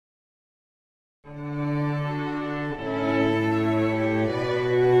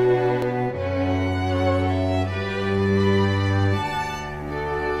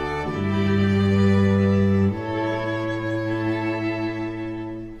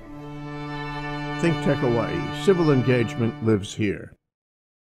ThinkTech Hawaii. Civil engagement lives here.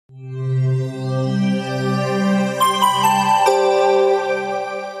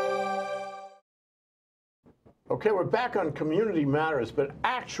 Okay, we're back on Community Matters, but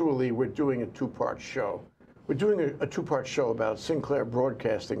actually we're doing a two-part show. We're doing a two-part show about Sinclair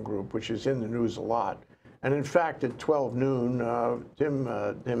Broadcasting Group, which is in the news a lot. And in fact, at 12 noon, Tim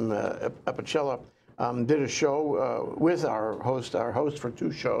Apicella did a show with our host for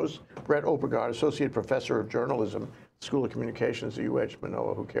two shows, Brett Oppegaard, Associate Professor of Journalism, School of Communications at UH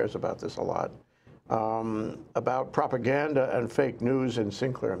Manoa, who cares about this a lot, about propaganda and fake news in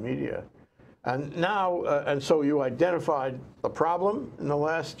Sinclair media. And now, and so you identified the problem in the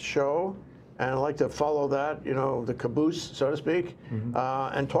last show, and I'd like to follow that, you know, the caboose, so to speak,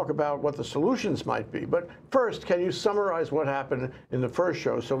 and talk about what the solutions might be. But first, can you summarize what happened in the first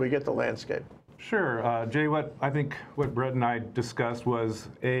show so we get the landscape? Sure, Jay. I think what Brett and I discussed was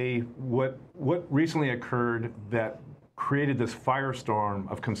what recently occurred that created this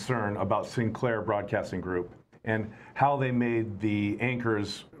firestorm of concern about Sinclair Broadcasting Group and how they made the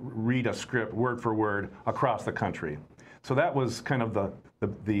anchors read a script word for word across the country. So that was kind of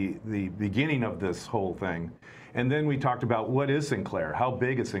the beginning of this whole thing. And then we talked about what is Sinclair, how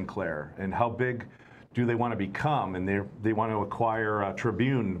big is Sinclair, and how big do they want to become, and they want to acquire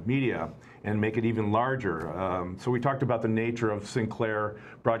Tribune Media and make it even larger. So we talked about the nature of Sinclair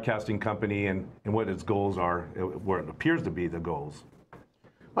Broadcasting Company and what its goals are, what it appears to be the goals.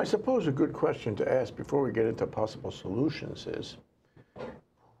 I suppose a good question to ask before we get into possible solutions is,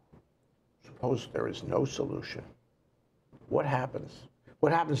 suppose there is no solution. What happens?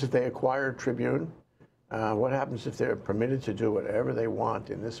 What happens if they acquire Tribune? What happens if they're permitted to do whatever they want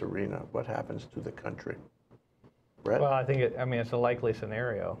in this arena? What happens to the country? Brett? Well, I think it's a likely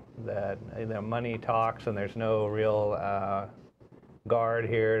scenario that money talks and there's no real guard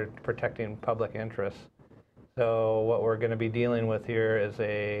here protecting public interests. So what we're going to be dealing with here is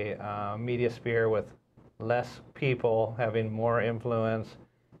a media sphere with less people having more influence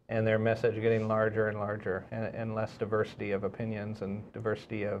and their message getting larger and larger, and less diversity of opinions and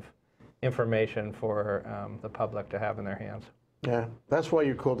diversity of information for the public to have in their hands. Yeah, that's why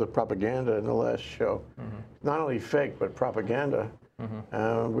you called it propaganda in the last show. Not only fake, but propaganda,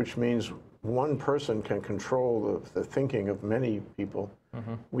 which means one person can control the thinking of many people.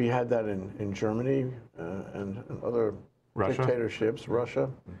 We had that in Germany and other dictatorships, Russia,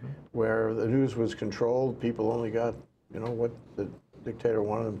 where the news was controlled. People only got, you know, what the dictator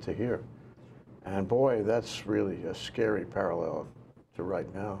wanted them to hear. And boy, that's really a scary parallel to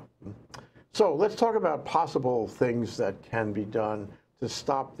right now. So let's talk about possible things that can be done to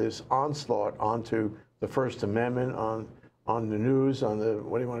stop this onslaught onto the First Amendment, on the news, on the,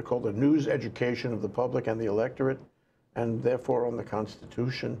 what do you want to call the news education of the public and the electorate, and therefore on the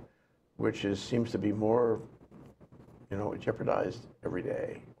Constitution, which seems to be more, you know, jeopardized every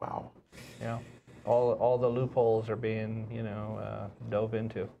day. Wow. Yeah. All the loopholes are being, you know, dove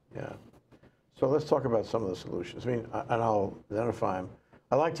into. Yeah. So let's talk about some of the solutions. I mean, and I'll identify them.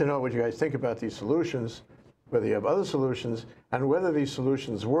 I'd like to know what you guys think about these solutions, whether you have other solutions, and whether these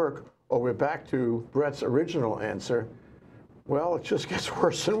solutions work, or we're back to Brett's original answer. Well, it just gets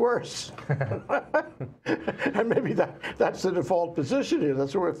worse and worse. And maybe that's the default position here.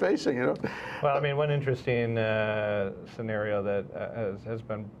 That's what we're facing, you know. Well, I mean, one interesting scenario that has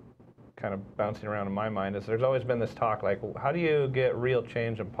been kind of bouncing around in my mind is there's always been this talk like, how do you get real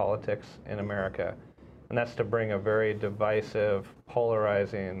change in politics in America? And that's to bring a very divisive,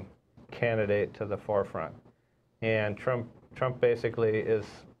 polarizing candidate to the forefront. And Trump basically is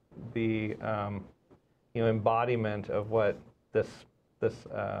the embodiment of what this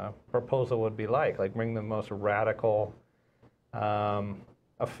proposal would be like bring the most radical,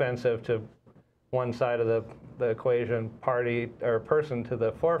 offensive to one side of the equation party or person to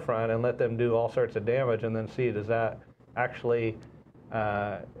the forefront and let them do all sorts of damage, and then see, does that actually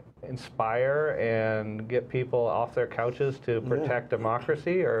inspire and get people off their couches to protect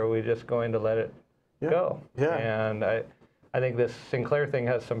democracy, or are we just going to let it go? Yeah. And I think this Sinclair thing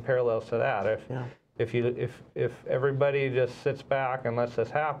has some parallels to that. If everybody just sits back and lets this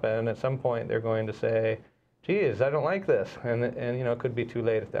happen, at some point they're going to say, geez, I don't like this. And you know, it could be too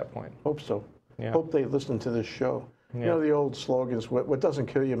late at that point. Hope so. Yeah. Hope they listen to this show. You know the old slogans, what doesn't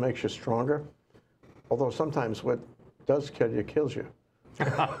kill you makes you stronger. Although sometimes what does kill you kills you.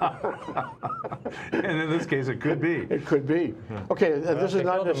 And in this case, it could be. It could be. Okay, this is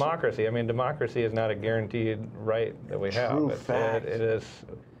not democracy. I mean, democracy is not a guaranteed right that we have. True fact. It is.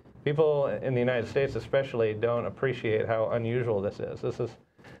 People in the United States, especially, don't appreciate how unusual this is.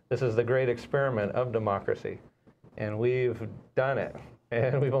 This is the great experiment of democracy, and we've done it.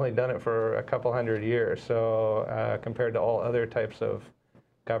 and we've only done it for a couple hundred years. So compared to all other types of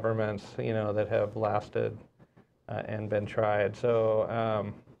governments, that have lasted and been tried.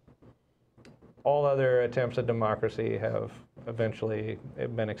 So all other attempts at democracy have eventually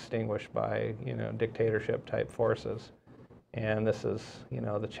been extinguished by, dictatorship type forces. And this is,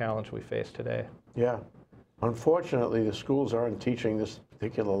 the challenge we face today. Yeah. Unfortunately, the schools aren't teaching this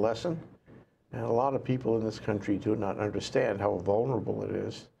particular lesson. And a lot of people in this country do not understand how vulnerable it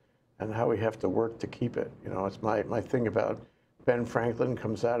is and how we have to work to keep it. It's my thing about Ben Franklin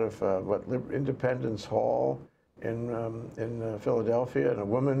comes out of Independence Hall in Philadelphia, and a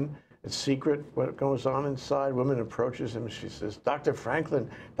woman, it's secret what goes on inside. Woman approaches him. She says, Dr. Franklin,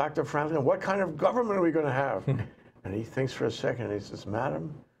 what kind of government are we going to have? And he thinks for a second, and he says,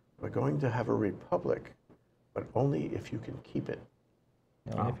 Madam, we're going to have a republic, but only if you can keep it.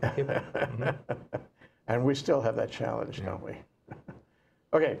 Only if you keep it. Mm-hmm. And we still have that challenge, don't we?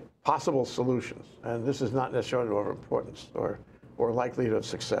 Okay, possible solutions. And this is not necessarily of importance or likelihood of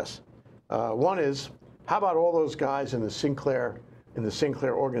success. One is, how about all those guys in the Sinclair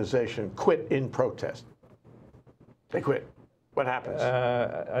organization quit in protest? They quit. What happens?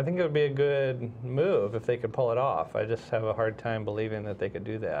 I think it would be a good move if they could pull it off. I just have a hard time believing that they could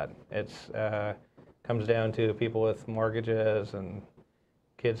do that. It's comes down to people with mortgages and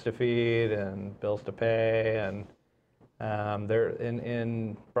kids to feed and bills to pay, and there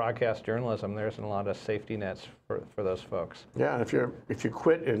in broadcast journalism, there isn't a lot of safety nets for those folks. Yeah, and if you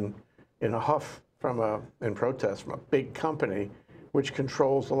quit in a huff in protest from a big company, which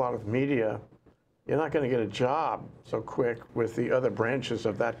controls a lot of media, you're not going to get a job so quick with the other branches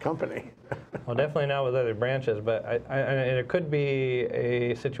of that company. Well, definitely not with other branches, but it could be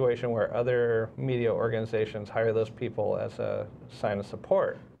a situation where other media organizations hire those people as a sign of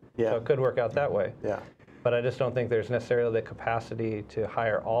support. Yeah. So it could work out that way. Yeah. But I just don't think there's necessarily the capacity to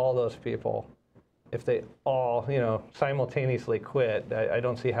hire all those people. If they all, simultaneously quit, I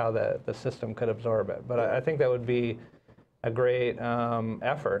don't see how the system could absorb it. But I think that would be a great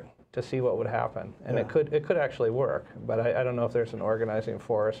effort to see what would happen, and it could actually work. But I don't know if there's an organizing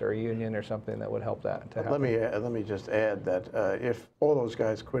force or a union or something that would help that to happen. Let me just add that if all those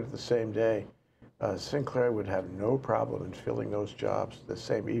guys quit the same day, Sinclair would have no problem in filling those jobs the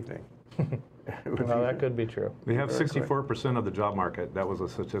same evening. Well, that could be true. We have 64% of the job market. That was a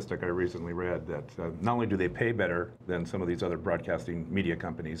statistic I recently read, that not only do they pay better than some of these other broadcasting media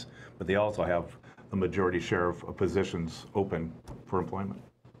companies, but they also have a majority share of positions open for employment.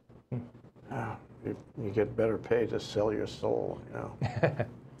 You get better pay to sell your soul,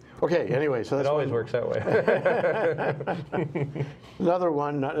 Okay, anyway, so that's it always works that way. Another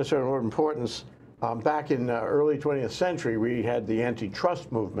one, not necessarily of importance. Back in the early 20th century, we had the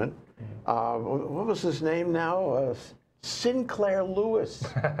antitrust movement. What was his name now? Sinclair Lewis.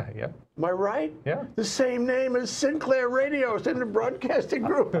 Yep. Am I right? Yeah. The same name as Sinclair Radio, Sinclair Broadcasting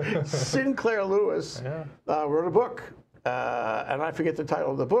Group. Sinclair Lewis wrote a book. And I forget the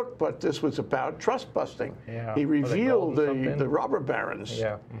title of the book, but this was about trust busting. Yeah. He revealed the robber barons.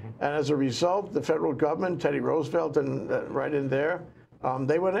 Yeah. And as a result, the federal government, Teddy Roosevelt, and right in there,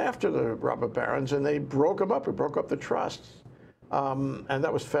 they went after the robber barons and they broke them up. It broke up the trusts. And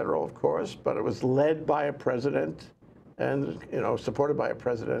that was federal, of course, but it was led by a president and supported by a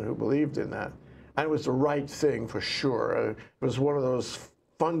president who believed in that. And it was the right thing for sure. It was one of those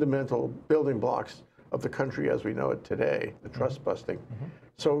fundamental building blocks of the country as we know it today, the trust busting.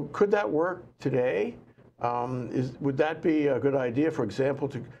 So could that work today? Would that be a good idea, for example,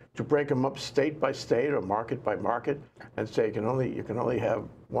 to break them up state by state or market by market and say you can only have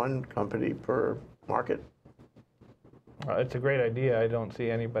one company per market? It's a great idea. I don't see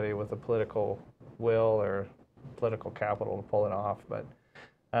anybody with a political will or political capital to pull it off, but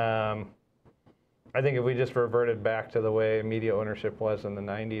I think if we just reverted back to the way media ownership was in the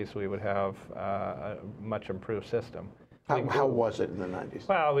 90s, we would have a much improved system. How was it in the 90s?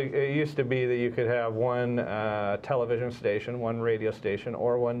 Well, it used to be that you could have one television station, one radio station,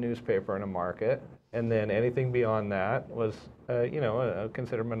 or one newspaper in a market, and then anything beyond that was,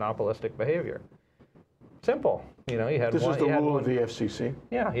 considered monopolistic behavior. Simple. You had this one. This is the rule of the FCC?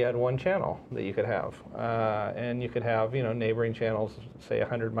 Yeah, you had one channel that you could have. And you could have, neighboring channels, say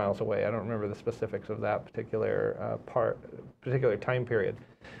 100 miles away. I don't remember the specifics of that particular particular time period.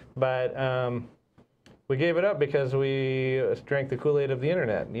 But we gave it up because we drank the Kool-Aid of the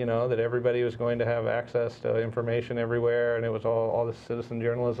internet, that everybody was going to have access to information everywhere, and it was all this citizen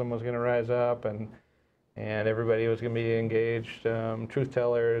journalism was going to rise up, and everybody was going to be engaged truth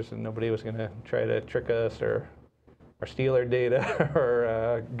tellers, and nobody was going to try to trick us or steal our data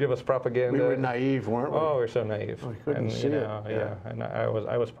or give us propaganda. We were naive, weren't we? Oh, we're so naive. We couldn't see it. Yeah. And I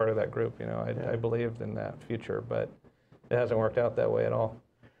was part of that group. I believed in that future, but it hasn't worked out that way at all.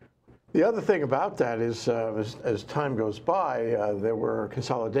 The other thing about that is, as time goes by, there were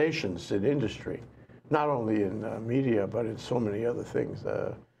consolidations in industry, not only in media, but in so many other things.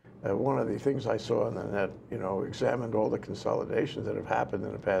 One of the things I saw on the net, examined all the consolidations that have happened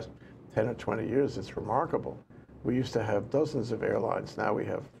in the past 10 or 20 years. It's remarkable. We used to have dozens of airlines. Now we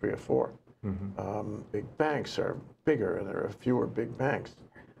have 3 or 4. Big banks are bigger, and there are fewer big banks.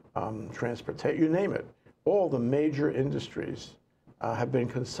 Transportation, you name it. All the major industries have been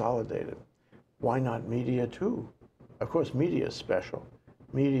consolidated. Why not media too? Of course, media is special.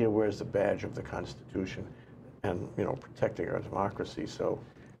 Media wears the badge of the Constitution and, protecting our democracy. So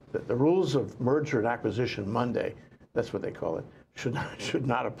the rules of merger and acquisition Monday, that's what they call it, should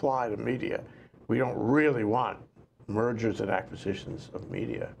not apply to media. We don't really want mergers and acquisitions of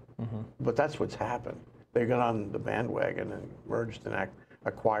media. But that's what's happened. They got on the bandwagon and merged and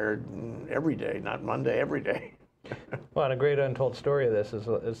acquired every day, not Monday, every day. Well, and a great untold story of this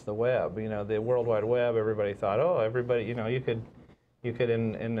is the web. The World Wide Web. Everybody thought, oh, everybody, you could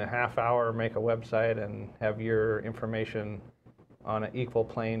in a half hour make a website and have your information on an equal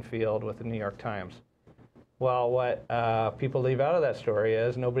playing field with the New York Times. Well, what people leave out of that story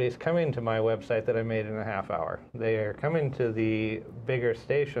is nobody's coming to my website that I made in a half hour. They are coming to the bigger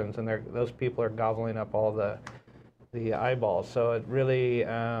stations, and those people are gobbling up all the eyeballs. So it really,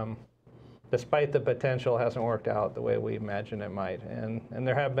 despite the potential, hasn't worked out the way we imagined it might. And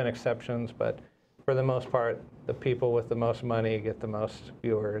there have been exceptions, but for the most part, the people with the most money get the most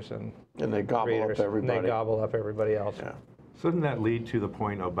viewers and they gobble readers, up everybody. And they gobble up everybody else. Yeah. So doesn't that lead to the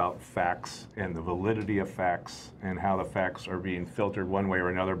point about facts and the validity of facts and how the facts are being filtered one way or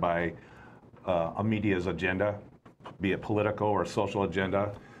another by a media's agenda, be it political or social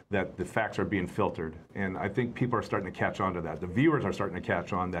agenda, that the facts are being filtered? And I think people are starting to catch on to that. The viewers are starting to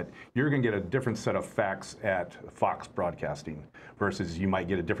catch on that you're going to get a different set of facts at Fox Broadcasting versus you might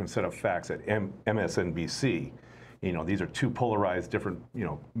get a different set of facts at MSNBC. These are two polarized different,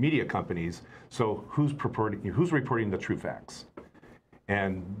 media companies. So who's reporting the true facts?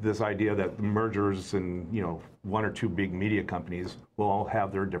 And this idea that mergers and, 1 or 2 big media companies will all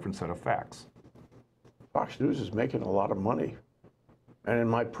have their different set of facts. Fox News is making a lot of money, and in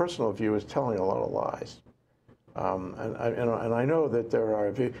my personal view, is telling a lot of lies. And I know that there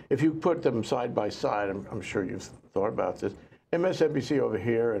are, if you put them side by side, I'm sure you've thought about this, MSNBC over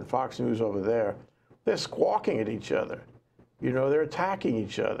here and Fox News over there, they're squawking at each other. They're attacking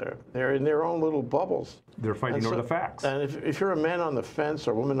each other. They're in their own little bubbles. They're fighting over the facts. And if you're a man on the fence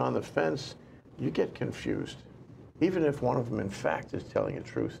or woman on the fence, you get confused, even if one of them, in fact, is telling the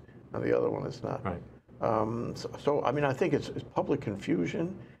truth and the other one is not. Right. I think it's public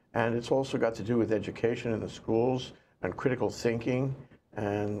confusion, and it's also got to do with education in the schools and critical thinking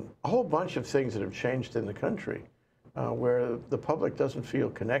and a whole bunch of things that have changed in the country. Where the public doesn't feel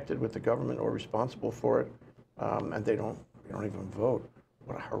connected with the government or responsible for it, and they don't even vote.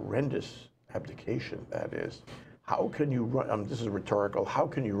 What a horrendous abdication that is. How can you run, this is rhetorical, how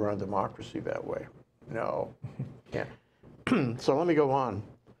can you run a democracy that way? No, can't. So let me go on.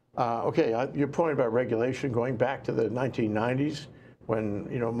 Your point about regulation, going back to the 1990s, when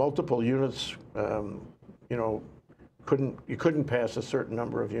multiple units, you couldn't pass a certain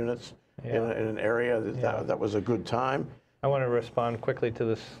number of units. In an area that was a good time. I want to respond quickly to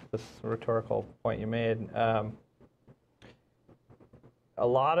this rhetorical point you made. A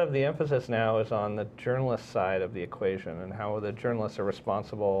lot of the emphasis now is on the journalist side of the equation and how the journalists are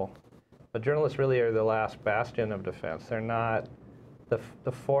responsible. The journalists really are the last bastion of defense. They're not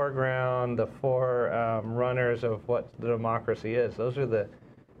the foreground, the runners of what the democracy is. Those are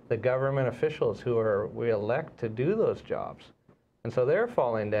the government officials who we elect to do those jobs. And so they're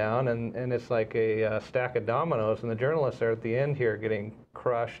falling down, and it's like a stack of dominoes, and the journalists are at the end here getting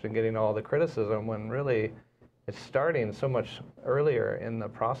crushed and getting all the criticism when really it's starting so much earlier in the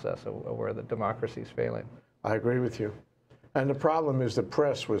process of where the democracy is failing. I agree with you. And the problem is the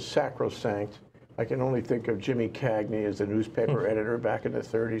press was sacrosanct. I can only think of Jimmy Cagney as the newspaper editor back in the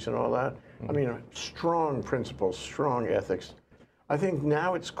 30s and all that. I mean, strong principles, strong ethics. I think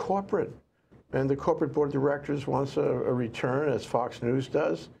now it's corporate. And the corporate board of directors wants a return, as Fox News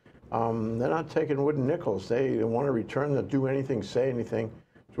does. They're not taking wooden nickels. They want a return. They'll do anything, say anything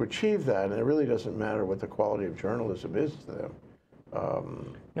to achieve that. And it really doesn't matter what the quality of journalism is to them.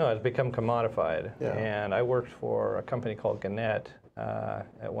 No, it's become commodified. Yeah. And I worked for a company called Gannett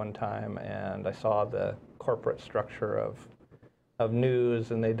at one time, and I saw the corporate structure of of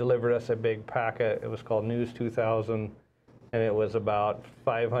news, and they delivered us a big packet. It was called News 2000, and it was about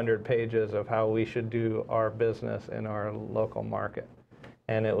 500 pages of how we should do our business in our local market.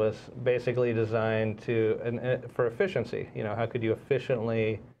 And it was basically designed for efficiency. You know, how could you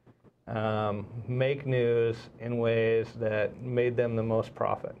efficiently make news in ways that made them the most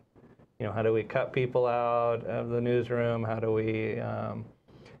profit? You know, how do we cut people out of the newsroom? How do we,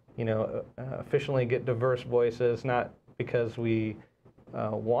 efficiently get diverse voices? Not because we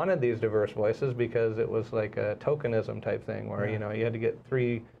wanted these diverse voices, because it was like a tokenism type thing where, you know, you had to get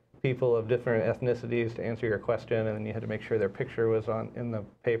 3 people of different ethnicities to answer your question, and then you had to make sure their picture was in the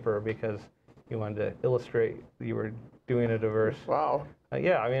paper because you wanted to illustrate you were doing a diverse. Wow.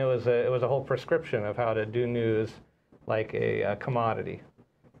 Yeah, I mean, it was a whole prescription of how to do news like a commodity,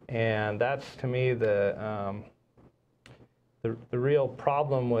 and that's, to me, the real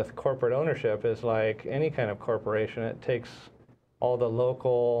problem with corporate ownership is, like any kind of corporation, it takes all the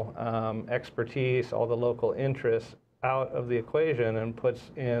local expertise, all the local interests out of the equation and puts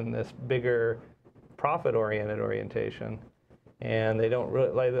in this bigger profit-oriented orientation. And they don't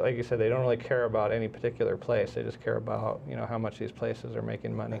really, like you said, they don't really care about any particular place. They just care about, you know, how much these places are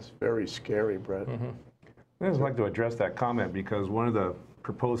making money. That's very scary, Brett. I'd just like to address that comment, because one of the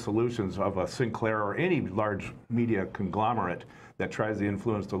proposed solutions of a Sinclair or any large media conglomerate that tries to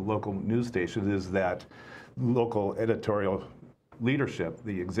influence the local news stations is that local editorial leadership,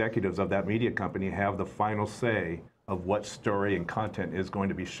 the executives of that media company, have the final say of what story and content is going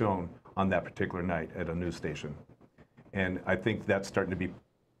to be shown on that particular night at a news station. And I think that's starting to be,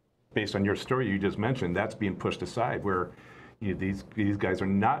 based on your story you just mentioned, that's being pushed aside, where these guys are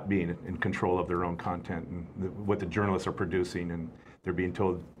not being in control of their own content and what the journalists are producing, and they're being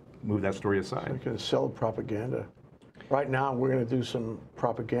told, move that story aside. So you can sell propaganda. Right now, we're going to do some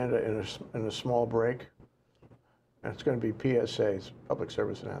propaganda in a small break. And it's going to be PSAs, public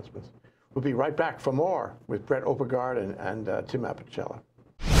service announcements. We'll be right back for more with Brett Oppegaard and Tim Apicella.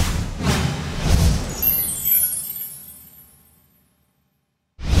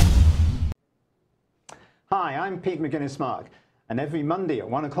 Hi, I'm Pete McGuinness-Mark, and every Monday at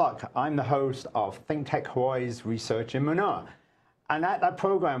 1 o'clock, I'm the host of ThinkTech Hawaii's Research in Manoa. And at that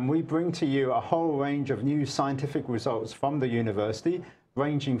program, we bring to you a whole range of new scientific results from the university,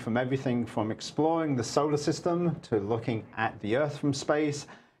 ranging from everything from exploring the solar system to looking at the Earth from space,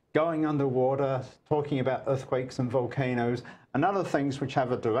 going underwater, talking about earthquakes and volcanoes, and other things which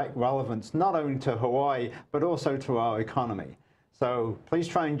have a direct relevance not only to Hawaii, but also to our economy. So please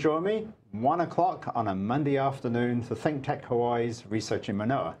try and join me 1 o'clock on a Monday afternoon for ThinkTech Hawaii's Research in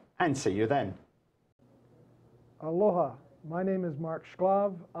Manoa, and see you then. Aloha, my name is Mark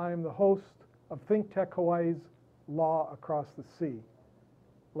Shklav. I am the host of ThinkTech Hawaii's Law Across the Sea.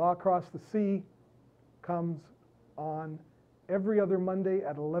 Law Across the Sea comes on every other Monday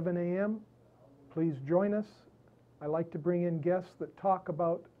at 11 a.m. Please join us. I like to bring in guests that talk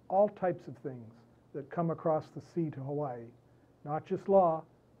about all types of things that come across the sea to Hawaii. Not just law,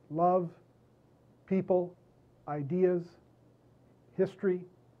 love, people, ideas, history.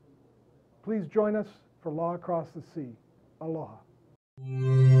 Please join us for Law Across the Sea. Aloha.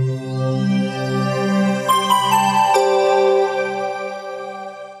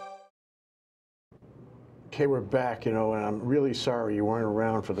 Okay, we're back, and I'm really sorry you weren't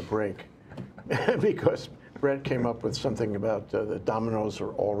around for the break because Brett came up with something about the dominoes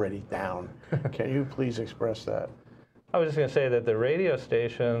are already down. Can you please express that? I was just going to say that the radio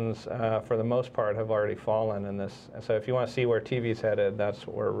stations, for the most part, have already fallen in this. So if you want to see where TV's headed, that's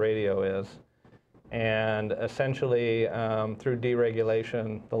where radio is. And essentially, through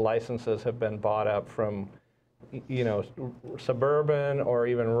deregulation, the licenses have been bought up from, suburban or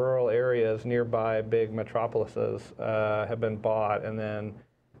even rural areas nearby big metropolises have been bought and then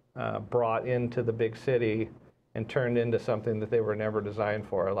brought into the big city and turned into something that they were never designed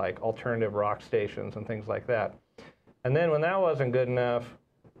for, like alternative rock stations and things like that. And then when that wasn't good enough,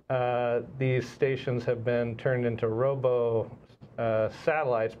 these stations have been turned into robo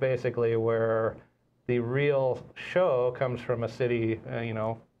satellites, basically, where the real show comes from a city,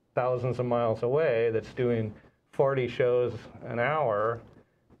 thousands of miles away that's doing 40 shows an hour,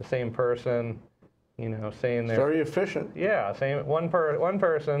 the same person, saying they're... Very efficient. Yeah, same one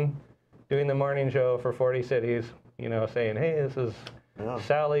person doing the morning show for 40 cities, saying, hey, this is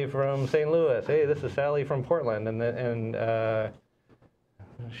Sally from St. Louis. Hey, this is Sally from Portland. And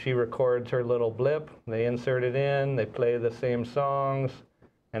she records her little blip. They insert it in. They play the same songs.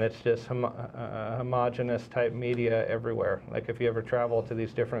 And it's just homogenous type media everywhere. Like if you ever travel to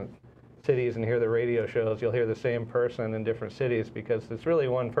these different cities and hear the radio shows, you'll hear the same person in different cities because it's really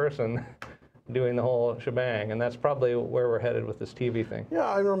one person doing the whole shebang, and that's probably where we're headed with this TV thing.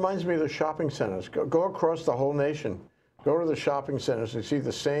 Yeah, it reminds me of the shopping centers. Go across the whole nation. Go to the shopping centers and see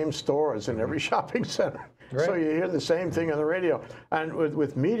the same stores in every shopping center. Right. So you hear the same thing on the radio. And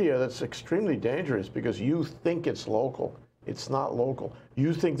with media, that's extremely dangerous because you think it's local. It's not local.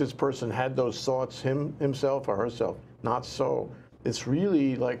 You think this person had those thoughts himself or herself. Not so. It's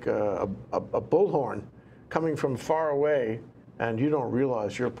really like a bullhorn coming from far away, and you don't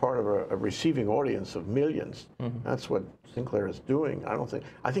realize you're part of a receiving audience of millions. That's what Sinclair is doing.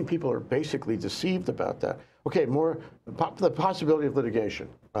 I think people are basically deceived about that. Okay, the possibility of litigation,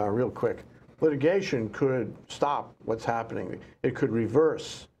 real quick. Litigation could stop what's happening. It could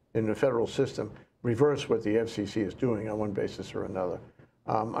reverse in the federal system, reverse what the FCC is doing on one basis or another.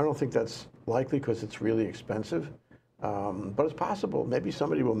 I don't think that's likely because it's really expensive, but it's possible. Maybe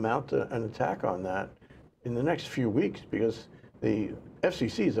somebody will mount an attack on that in the next few weeks because the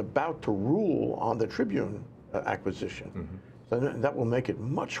FCC is about to rule on the Tribune acquisition. So that will make it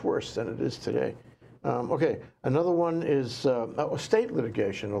much worse than it is today. Okay, another one is state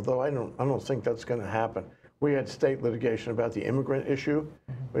litigation, although I don't think that's going to happen. We had state litigation about the immigrant issue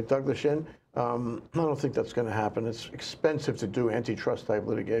with Douglas Shin. I don't think that's going to happen. It's expensive to do antitrust type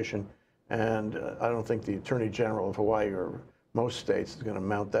litigation, and I don't think the Attorney General of Hawaii or most states is going to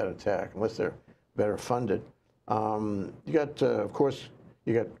mount that attack unless they're better funded. You got, of course,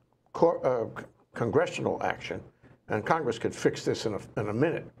 you got congressional action, and Congress could fix this in a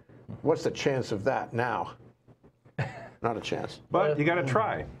minute. What's the chance of that now? Not a chance. But you got to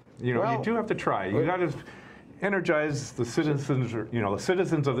try. You know, Well, you do have to try. You got to energize the citizens, the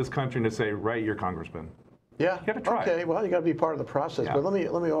citizens of this country to say, write your congressman. Yeah. You got to try. Okay. Well, you got to be part of the process. Yeah. But let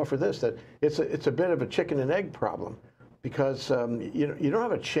me offer this: that it's a bit of a chicken and egg problem, because you don't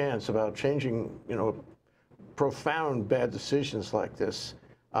have a chance about changing profound bad decisions like this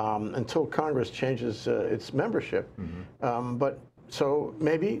until Congress changes its membership. But so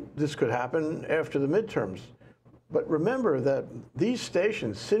maybe this could happen after the midterms. But remember that these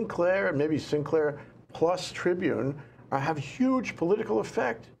stations, Sinclair and maybe Sinclair plus Tribune, have huge political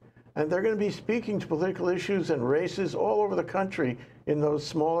effect. And they're going to be speaking to political issues and races all over the country in those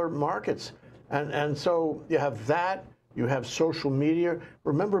smaller markets. And so you have that, you have social media.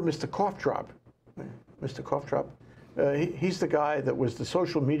 Remember Mr. Cough Drop? Mr. Cough Drop? He's the guy that was the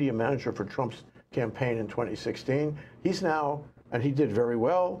social media manager for Trump's campaign in 2016. He's now, and he did very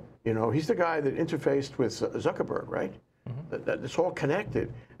well, he's the guy that interfaced with Zuckerberg, right? It's all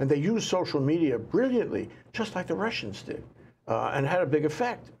connected. And they use social media brilliantly, just like the Russians did, and had a big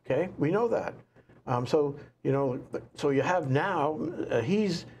effect, okay? We know that. So you have now,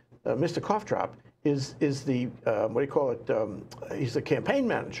 he's, Mr. Cough Drop is the, what do you call it, he's the campaign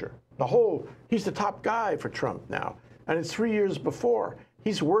manager. He's the top guy for Trump now. And it's 3 years before.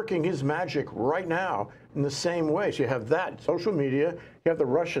 He's working his magic right now in the same way. So you have that, social media, you have the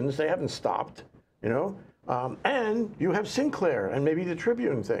Russians, they haven't stopped, and you have Sinclair and maybe the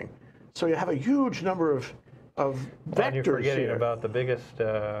Tribune thing. So you have a huge number of vectors And you're forgetting here. about the biggest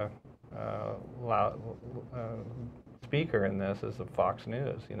speaker in this is the Fox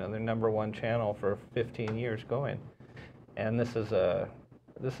News. Their #1 channel for 15 years going. And this is a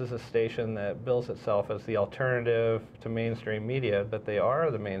station that bills itself as the alternative to mainstream media, but they are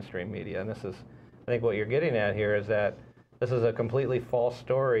the mainstream media. And I think what you're getting at here is that this is a completely false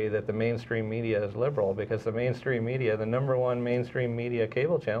story that the mainstream media is liberal, because the mainstream media, the #1 mainstream media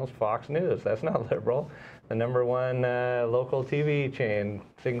cable channel is Fox News. That's not liberal. The #1 local TV chain,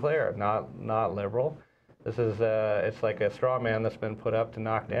 Sinclair, not liberal. This is it's like a straw man that's been put up to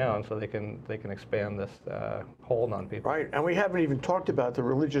knock down so they can expand this hold on people. Right, and we haven't even talked about the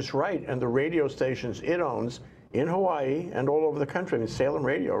religious right and the radio stations it owns in Hawaii and all over the country. I mean, Salem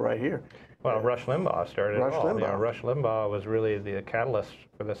Radio right here. Well, Rush Limbaugh started it all. Limbaugh. Rush Limbaugh was really the catalyst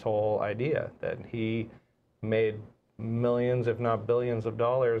for this whole idea, that he made millions, if not billions of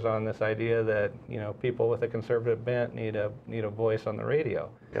dollars on this idea that, people with a conservative bent need a voice on the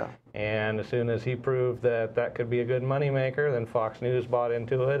radio. Yeah. And as soon as he proved that could be a good moneymaker, then Fox News bought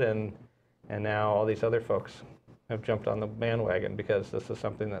into it, and now all these other folks have jumped on the bandwagon because this is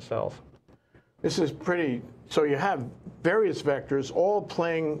something that sells. This is pretty, so you have various vectors all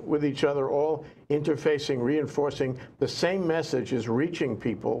playing with each other, all interfacing, reinforcing. The same message is reaching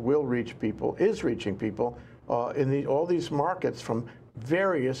people, will reach people, is reaching people in all these markets from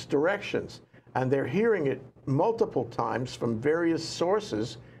various directions. And they're hearing it multiple times from various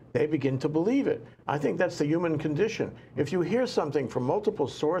sources. They begin to believe it. I think that's the human condition. If you hear something from multiple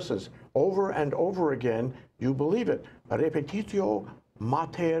sources over and over again, you believe it. Repetitio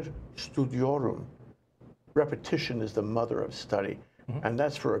mater studiorum. Repetition is the mother of study. and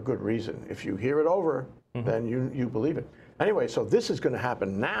that's for a good reason. If you hear it over, then you believe it. Anyway, so this is going to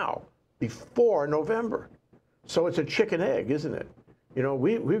happen now, before November. So it's a chicken egg, isn't it? You know,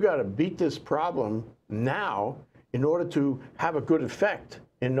 we've got to beat this problem now in order to have a good effect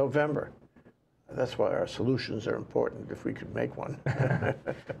in November. That's why our solutions are important, if we could make one.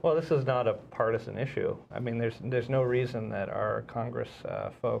 Well, this is not a partisan issue. I mean, there's no reason that our Congress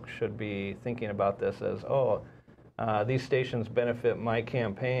folks should be thinking about this as, oh, these stations benefit my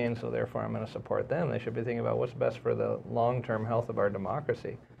campaign, so therefore I'm going to support them. They should be thinking about what's best for the long-term health of our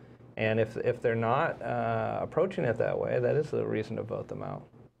democracy. And if they're not approaching it that way, that is the reason to vote them out.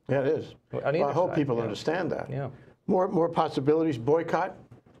 Yeah, it is. Well, I hope people understand that. Yeah. More possibilities. Boycott.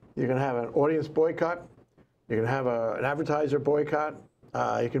 You're going to have an audience boycott. You're going to have an advertiser boycott.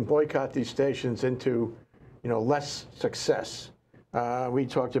 You can boycott these stations into, you know, less success. We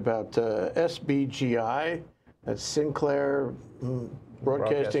talked about SBGI, that's Sinclair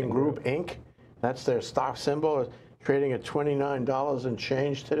Broadcasting Group, Inc. That's their stock symbol, trading at $29 and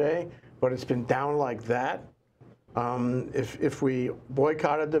change today, but it's been down like that. If we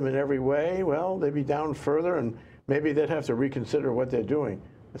boycotted them in every way, well, they'd be down further, and maybe they'd have to reconsider what they're doing.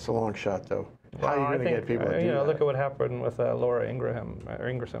 It's a long shot, though. How are you going to get people to do that? Look at what happened with Laura Ingraham,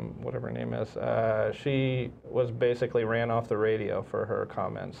 whatever her name is. She was basically ran off the radio for her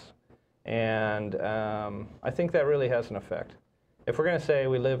comments. And I think that really has an effect. If we're going to say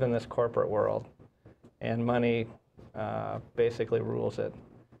we live in this corporate world and money basically rules it,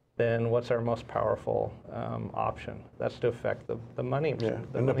 then what's our most powerful option? That's to affect the money. Yeah,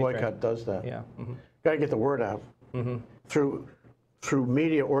 and the boycott does that. Yeah. Got to get the word out through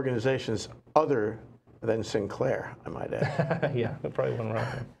media organizations other than Sinclair, I might add. Yeah, that probably went wrong.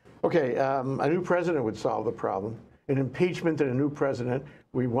 Okay, a new president would solve the problem. An impeachment and a new president,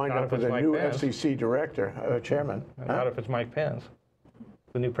 we wind up with a new FCC director, chairman. Not if it's Mike Pence.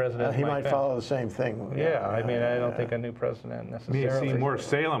 The new president. He might follow the same thing. Yeah, I mean, I don't think a new president necessarily. You see more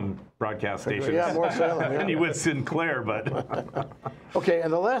Salem broadcast stations. Yeah, more Salem. than you would Sinclair, but. Okay,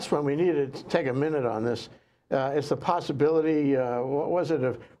 and the last one, we needed to take a minute on this. It's the possibility, what was it,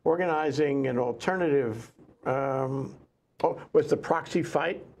 of organizing an alternative, was the proxy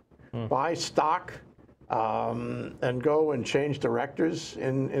fight, buy stock, and go and change directors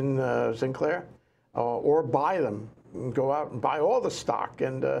in Sinclair, or buy them, and go out and buy all the stock,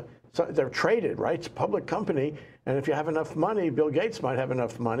 and so they're traded, right? It's a public company, and if you have enough money, Bill Gates might have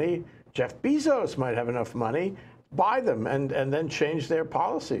enough money, Jeff Bezos might have enough money, buy them and then change their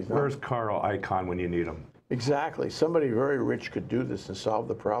policies. Where's Carl Icahn when you need him? Exactly. Somebody very rich could do this and solve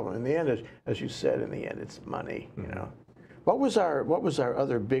the problem. In the end, as you said, in the end, it's money. You know. What was our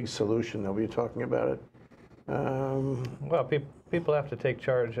other big solution, though? We were talking about it. Well, people have to take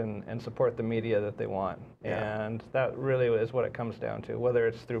charge and support the media that they want. Yeah. And that really is what it comes down to, whether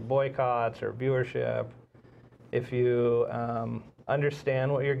it's through boycotts or viewership. If you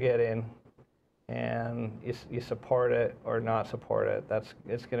understand what you're getting and you support it or not support it,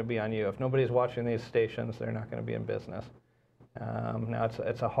 it's going to be on you. If nobody's watching these stations, they're not going to be in business. Now,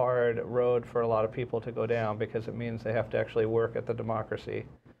 it's a hard road for a lot of people to go down because it means they have to actually work at the democracy.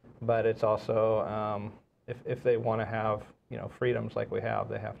 But it's also, if they want to have freedoms like we have,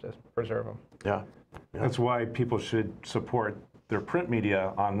 they have to preserve them. Yeah. That's why people should support their print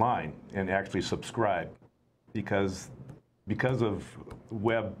media online and actually subscribe, because of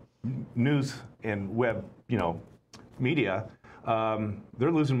web news and web media,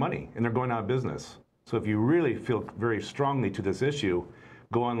 they're losing money and they're going out of business. So if you really feel very strongly to this issue,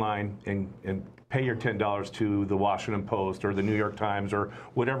 go online and pay your $10 to the Washington Post or the New York Times or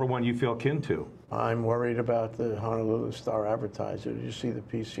whatever one you feel kin to. I'm worried about the Honolulu Star-Advertiser. Did you see the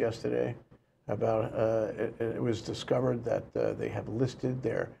piece yesterday about it was discovered that they have listed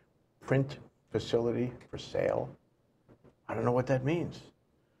their print facility for sale? I don't know what that means.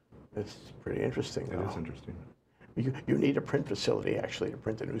 It's pretty interesting, though. It is interesting. You need a print facility, actually, to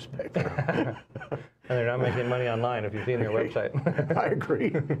print a newspaper. And they're not making money online if you've seen their website. I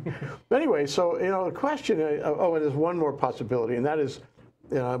agree. But anyway, so, the question, and there's one more possibility, and that is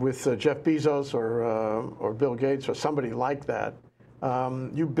with Jeff Bezos or Bill Gates or somebody like that,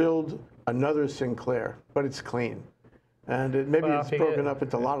 you build another Sinclair, but it's clean. And maybe it's broken up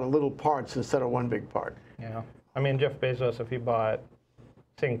into a lot of little parts instead of one big part. Yeah. I mean, Jeff Bezos, if he bought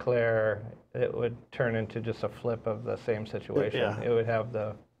Sinclair, it would turn into just a flip of the same situation. Yeah. It would have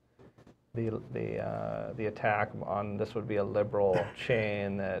the attack on this would be a liberal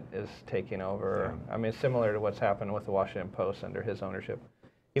chain that is taking over. Yeah. I mean, similar to what's happened with the Washington Post under his ownership,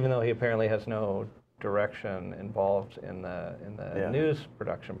 even though he apparently has no direction involved in the news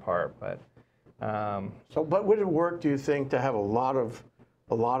production part. But So, but would it work, do you think, to have a lot of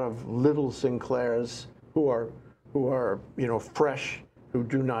little Sinclairs who are fresh, who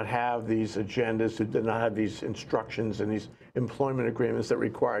do not have these agendas, who do not have these instructions and these employment agreements that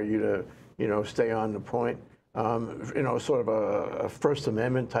require you to stay on the point? Sort of a First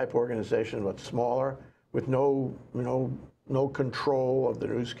Amendment type organization, but smaller, with no control of the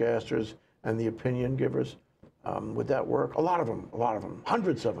newscasters and the opinion givers. Would that work? A lot of them,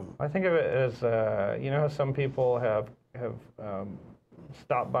 hundreds of them. I think of it as, how some people have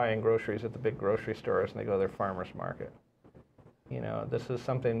stopped buying groceries at the big grocery stores and they go to their farmer's market. This is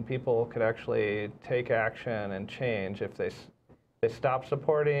something people could actually take action and change if they stop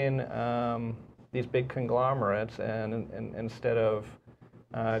supporting these big conglomerates, and instead of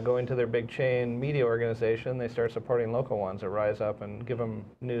going to their big chain media organization, they start supporting local ones that rise up and give them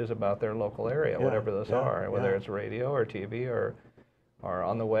news about their local area, whatever those are, whether it's radio or TV or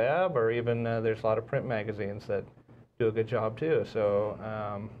on the web, or even there's a lot of print magazines that do a good job too. So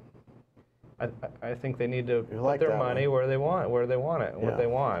I think they need to put their money where they want it, what they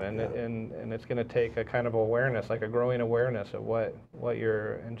want, and it's going to take a kind of awareness, like a growing awareness of what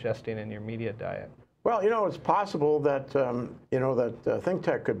you're ingesting in your media diet. Well, it's possible that that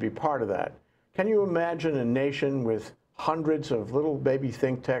ThinkTech could be part of that. Can you imagine a nation with hundreds of little baby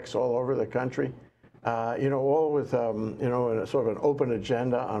ThinkTechs all over the country, all with sort of an open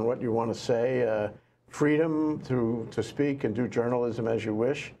agenda on what you want to say, freedom to speak and do journalism as you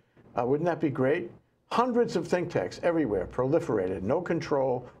wish? Wouldn't that be great? Hundreds of ThinkTechs everywhere, proliferated, no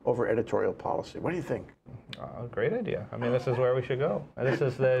control over editorial policy. What do you think? Great idea. I mean, this is where we should go. This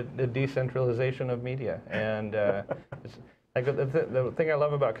is the decentralization of media. And it's, like, the thing I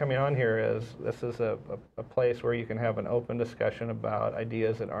love about coming on here is this is a place where you can have an open discussion about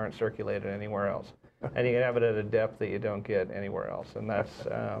ideas that aren't circulated anywhere else. And you can have it at a depth that you don't get anywhere else. And that's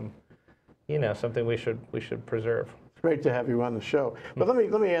something we should preserve. Great to have you on the show. But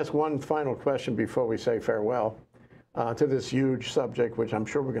let me ask one final question before we say farewell to this huge subject, which I'm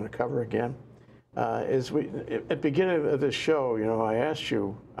sure we're going to cover again. At the beginning of this show, I asked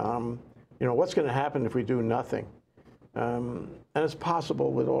you, what's going to happen if we do nothing? And it's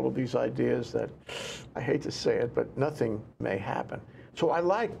possible with all of these ideas that, I hate to say it, but nothing may happen. So I'd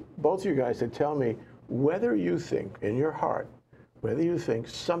like both of you guys to tell me whether you think in your heart, whether you think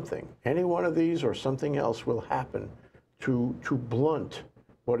something, any one of these or something else will happen to blunt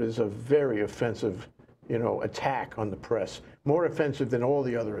what is a very offensive, attack on the press, more offensive than all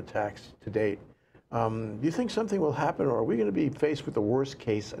the other attacks to date. Do you think something will happen, or are we going to be faced with the worst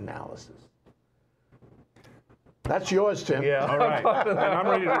case analysis? That's yours, Tim. Yeah. All right. And I'm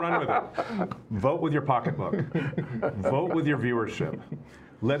ready to run with it. Vote with your pocketbook. Vote with your viewership.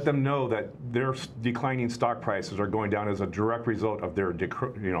 Let them know that their declining stock prices are going down as a direct result of their,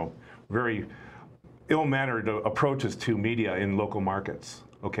 very ill-mannered approaches to media in local markets.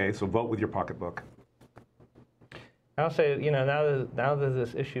 Okay, so vote with your pocketbook. I'll say, now that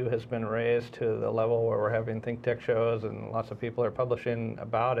this issue has been raised to the level where we're having ThinkTech shows and lots of people are publishing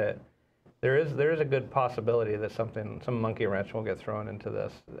about it, there is a good possibility that some monkey wrench will get thrown into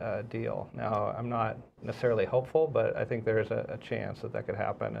this deal. Now, I'm not necessarily hopeful, but I think there is a chance that could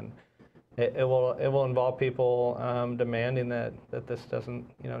happen, and it will involve people demanding that this doesn't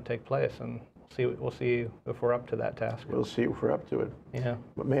take place, and we'll see if we're up to that task. We'll see if we're up to it. Yeah.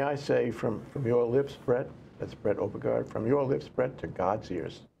 But may I say, from your lips, Brett, that's Brett Oppegaard, from your lips, Brett, to God's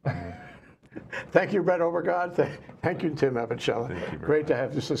ears. Thank you, Brett Oppegaard. Thank you, Tim Apicella. Great to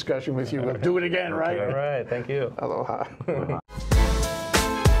have this discussion with you. We'll do it again, right? All right. Thank you. Aloha.